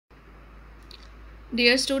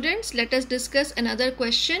Dear students, let us discuss another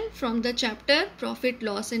question from the chapter Profit,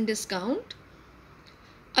 Loss and Discount.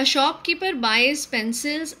 A shopkeeper buys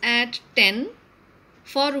pencils at 10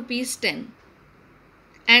 for rupees 10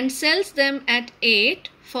 and sells them at 8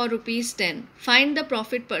 for rupees 10. Find the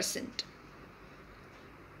profit percent.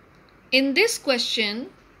 In this question,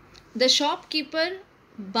 the shopkeeper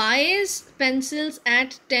buys pencils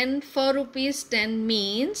at 10 for rupees 10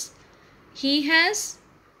 means he has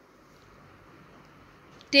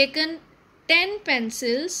taken 10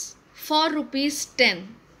 pencils for rupees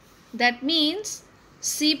 10. That means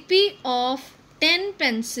CP of 10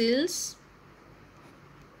 pencils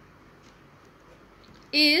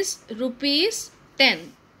is rupees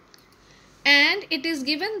 10, and it is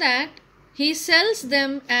given that he sells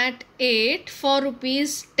them at 8 for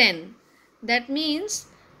rupees 10. That means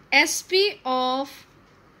SP of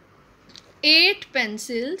 8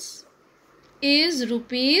 pencils is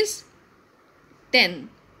rupees 10.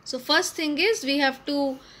 So first thing is we have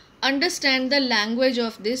to understand the language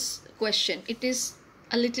of this question. It is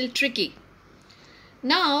a little tricky.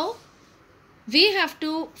 Now we have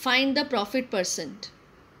to find the profit percent.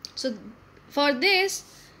 So for this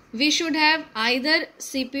we should have either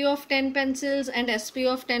CP of 10 pencils and SP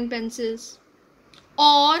of 10 pencils,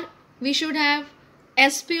 or we should have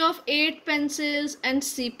SP of 8 pencils and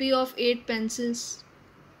CP of 8 pencils.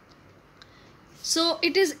 So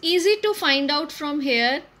it is easy to find out from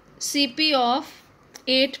here CP of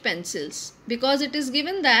 8 pencils because it is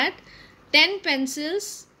given that 10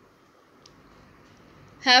 pencils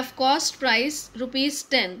have cost price rupees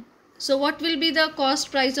 10. So what will be the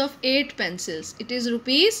cost price of 8 pencils? It is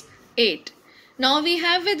rupees 8. Now we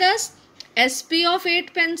have with us SP of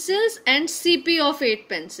 8 pencils and CP of 8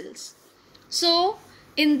 pencils. So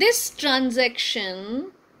in this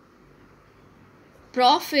transaction,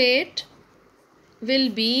 profit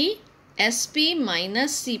will be SP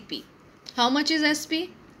minus CP. How much is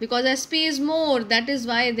SP? Because SP is more, that is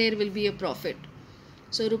why there will be a profit.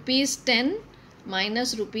 So rupees 10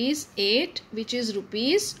 minus rupees 8, which is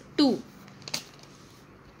rupees 2.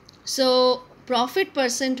 So profit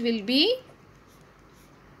percent will be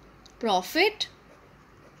profit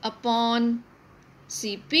upon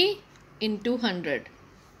CP into 100.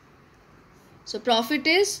 So profit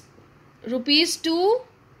is rupees 2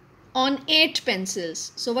 on 8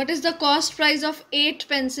 pencils. So what is the cost price of 8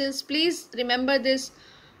 pencils? Please remember this.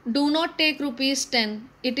 Do not take rupees 10.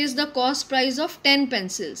 It is the cost price of 10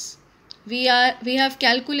 pencils. We have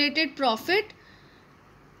calculated profit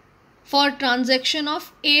for transaction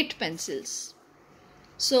of 8 pencils.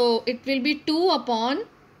 So it will be 2 upon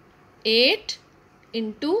 8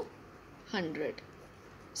 into 100.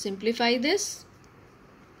 Simplify this.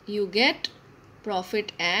 You get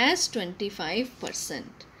profit as 25%.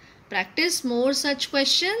 Practice more such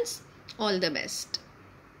questions. All the best.